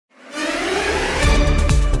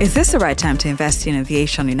Is this the right time to invest in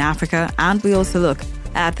aviation in Africa? And we also look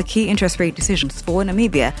at the key interest rate decisions for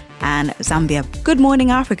Namibia and Zambia. Good morning,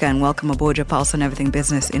 Africa, and welcome aboard your pulse on everything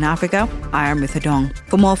business in Africa. I am Ruth Adong.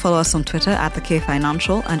 For more, follow us on Twitter at The K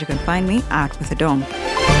Financial, and you can find me at Ruth Adong.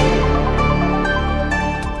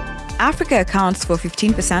 Africa accounts for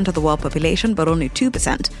 15% of the world population, but only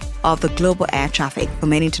 2% of the global air traffic. For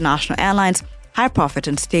many international airlines, high profit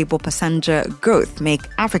and stable passenger growth make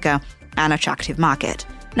Africa an attractive market.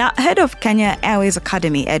 Now, head of Kenya Airways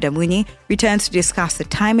Academy, Edda Mwinyi, returns to discuss the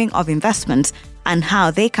timing of investments and how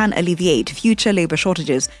they can alleviate future labour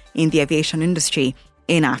shortages in the aviation industry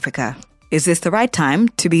in Africa. Is this the right time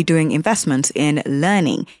to be doing investments in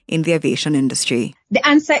learning in the aviation industry? The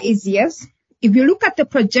answer is yes. If you look at the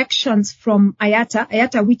projections from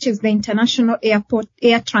IATA, which is the International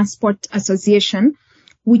Air Transport Association,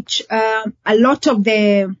 which a lot of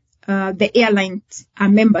the airlines are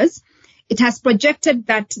members, it has projected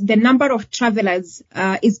that the number of travelers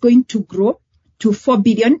is going to grow to 4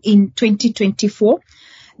 billion in 2024.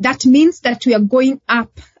 That means that we are going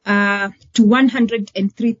up to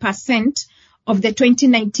 103% of the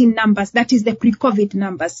 2019 numbers. That is the pre-COVID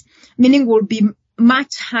numbers, meaning we'll be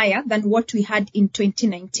much higher than what we had in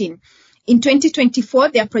 2019. In 2024,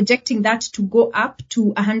 they are projecting that to go up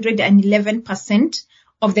to 111%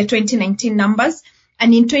 of the 2019 numbers.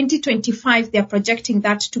 And in 2025, they are projecting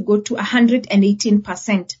that to go to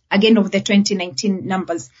 118%, again, of the 2019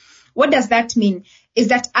 numbers. What does that mean? Is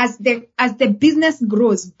that as the business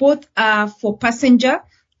grows, both for passenger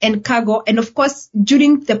and cargo, and of course,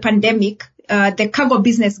 during the pandemic, the cargo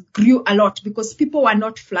business grew a lot because people were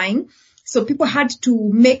not flying. So people had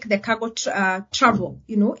to make the cargo travel,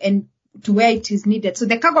 and to where it is needed. So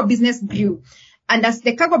the cargo business grew. And as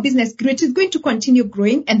the cargo business grew, it is going to continue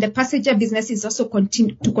growing, and the passenger business is also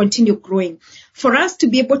continue growing. For us to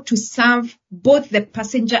be able to serve both the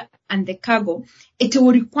passenger and the cargo, it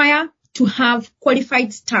will require to have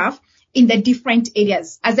qualified staff in the different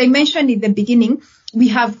areas. As I mentioned in the beginning, we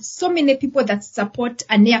have so many people that support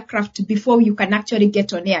an aircraft before you can actually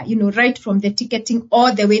get on air, right from the ticketing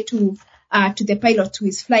all the way to the pilot who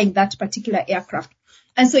is flying that particular aircraft.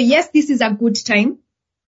 And so, yes, this is a good time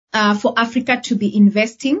for Africa to be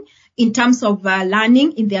investing in terms of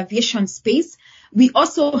learning in the aviation space. We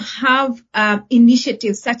also have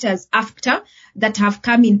initiatives such as AFTA that have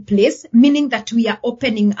come in place, meaning that we are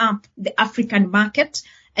opening up the African market,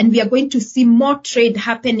 and we are going to see more trade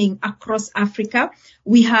happening across Africa.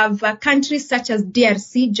 We have countries such as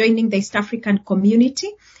DRC joining the East African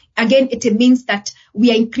community. Again, it means that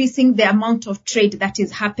we are increasing the amount of trade that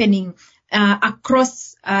is happening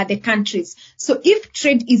across the countries. So if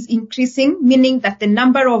trade is increasing, meaning that the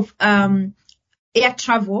number of air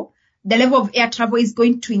travel, the level of air travel is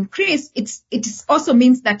going to increase, it also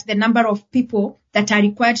means that the number of people that are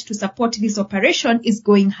required to support this operation is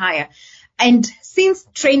going higher. And since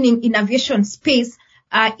training in aviation space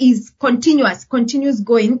is continuous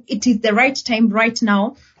going, it is the right time right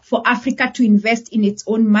now for Africa to invest in its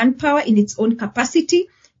own manpower, in its own capacity,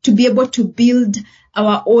 to be able to build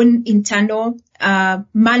our own internal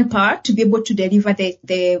manpower to be able to deliver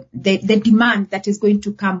the demand that is going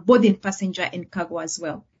to come both in passenger and cargo as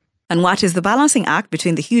well. And what is the balancing act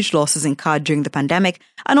between the huge losses incurred during the pandemic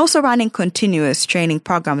and also running continuous training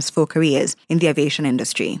programs for careers in the aviation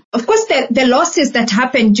industry? Of course, the losses that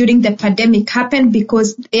happened during the pandemic happened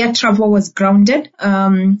because air travel was grounded.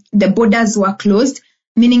 The borders were closed,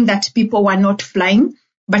 meaning that people were not flying.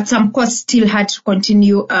 But some costs still had to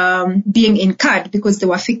continue being incurred because they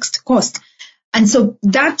were fixed costs. And so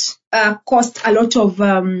that caused a lot of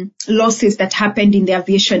losses that happened in the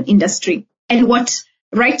aviation industry. And what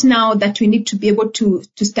right now that we need to be able to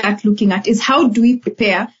start looking at is how do we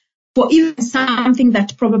prepare for even something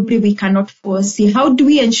that probably we cannot foresee? How do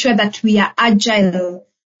we ensure that we are agile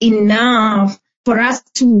enough for us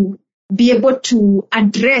to be able to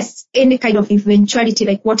address any kind of eventuality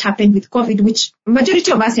like what happened with COVID, which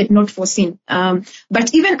majority of us had not foreseen.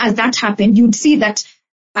 But even as that happened, you'd see that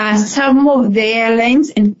some of the airlines,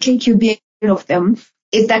 and KQ being one of them,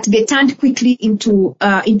 is that they turned quickly into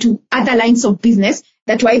other lines of business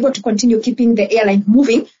that were able to continue keeping the airline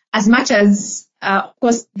moving as much as, of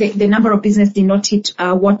course, the number of business did not hit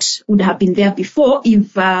what would have been there before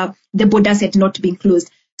if the borders had not been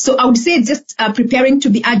closed. So I would say just preparing to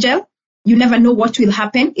be agile. You never know what will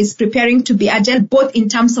happen, is preparing to be agile, both in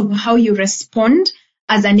terms of how you respond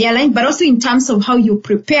as an airline, but also in terms of how you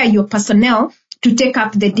prepare your personnel to take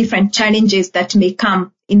up the different challenges that may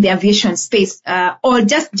come in the aviation space, or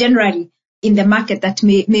just generally in the market that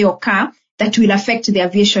may occur that will affect the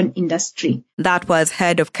aviation industry. That was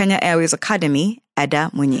head of Kenya Airways Academy,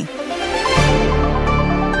 Edda Mwinyi.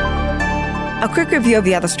 A quick review of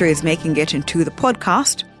the other stories making it into the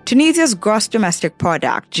podcast. Tunisia's gross domestic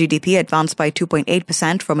product, GDP, advanced by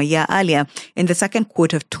 2.8% from a year earlier in the second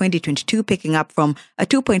quarter of 2022, picking up from a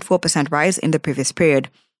 2.4% rise in the previous period.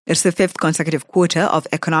 It's the fifth consecutive quarter of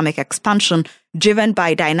economic expansion driven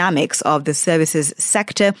by dynamics of the services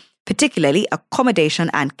sector, particularly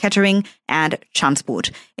accommodation and catering and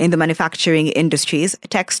transport. In the manufacturing industries,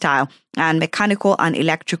 textile and mechanical and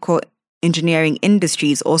electrical engineering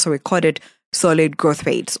industries also recorded solid growth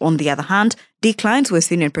rates. On the other hand, declines were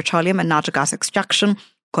seen in petroleum and natural gas extraction,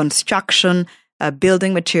 construction,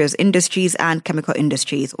 building materials industries and chemical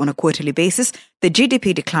industries. On a quarterly basis, the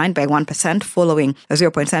GDP declined by 1% following a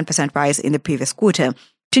 0.7% rise in the previous quarter.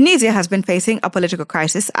 Tunisia has been facing a political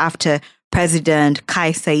crisis after President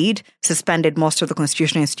Kais Saied suspended most of the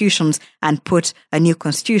constitutional institutions and put a new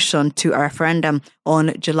constitution to a referendum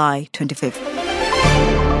on July 25th.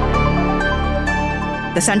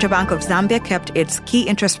 The Central Bank of Zambia kept its key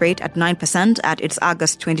interest rate at 9% at its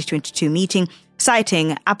August 2022 meeting,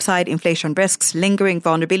 citing upside inflation risks, lingering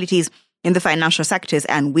vulnerabilities in the financial sectors,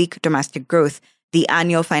 and weak domestic growth. The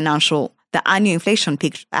annual inflation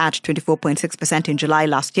peaked at 24.6% in July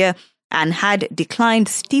last year and had declined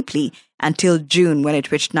steeply until June, when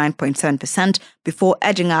it reached 9.7% before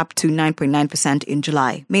edging up to 9.9% in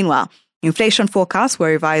July. Meanwhile, inflation forecasts were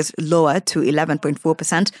revised lower to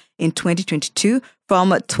 11.4% in 2022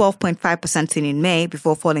 from 12.5% seen in May,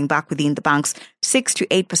 before falling back within the bank's 6 to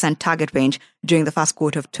 8% target range during the first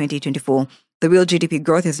quarter of 2024. The real GDP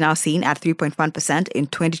growth is now seen at 3.1% in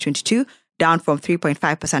 2022, down from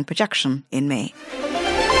 3.5% projection in May.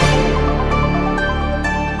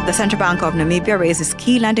 The Central Bank of Namibia raised its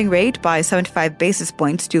key lending rate by 75 basis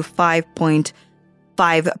points to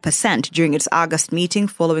 5.5% during its August meeting,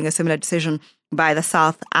 following a similar decision by the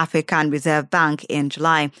South African Reserve Bank in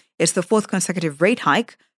July. It's the fourth consecutive rate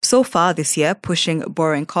hike so far this year, pushing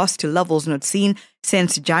borrowing costs to levels not seen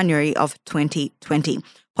since January of 2020.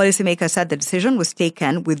 Policymakers said the decision was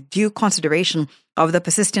taken with due consideration of the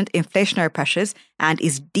persistent inflationary pressures and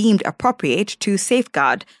is deemed appropriate to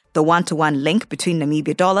safeguard the one-to-one link between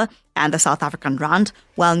Namibia dollar and the South African rand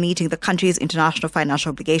while meeting the country's international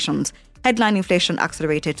financial obligations. Headline inflation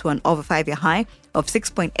accelerated to an over 5-year high of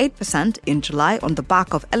 6.8% in July on the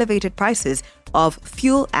back of elevated prices of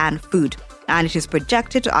fuel and food, and it is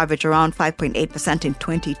projected to average around 5.8% in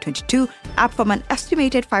 2022, up from an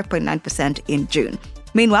estimated 5.9% in June.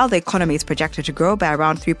 Meanwhile, the economy is projected to grow by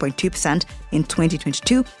around 3.2% in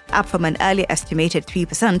 2022, up from an earlier estimated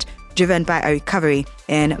 3%, driven by a recovery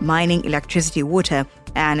in mining, electricity, water,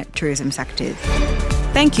 and tourism sectors.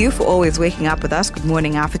 Thank you for always waking up with us. Good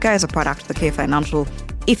Morning Africa is a product of the K Financial.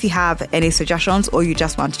 If you have any suggestions or you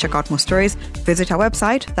just want to check out more stories, visit our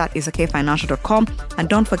website, that is thekfinancial.com, and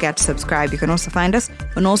don't forget to subscribe. You can also find us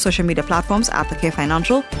on all social media platforms at the K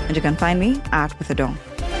Financial, and you can find me at With a Dawn.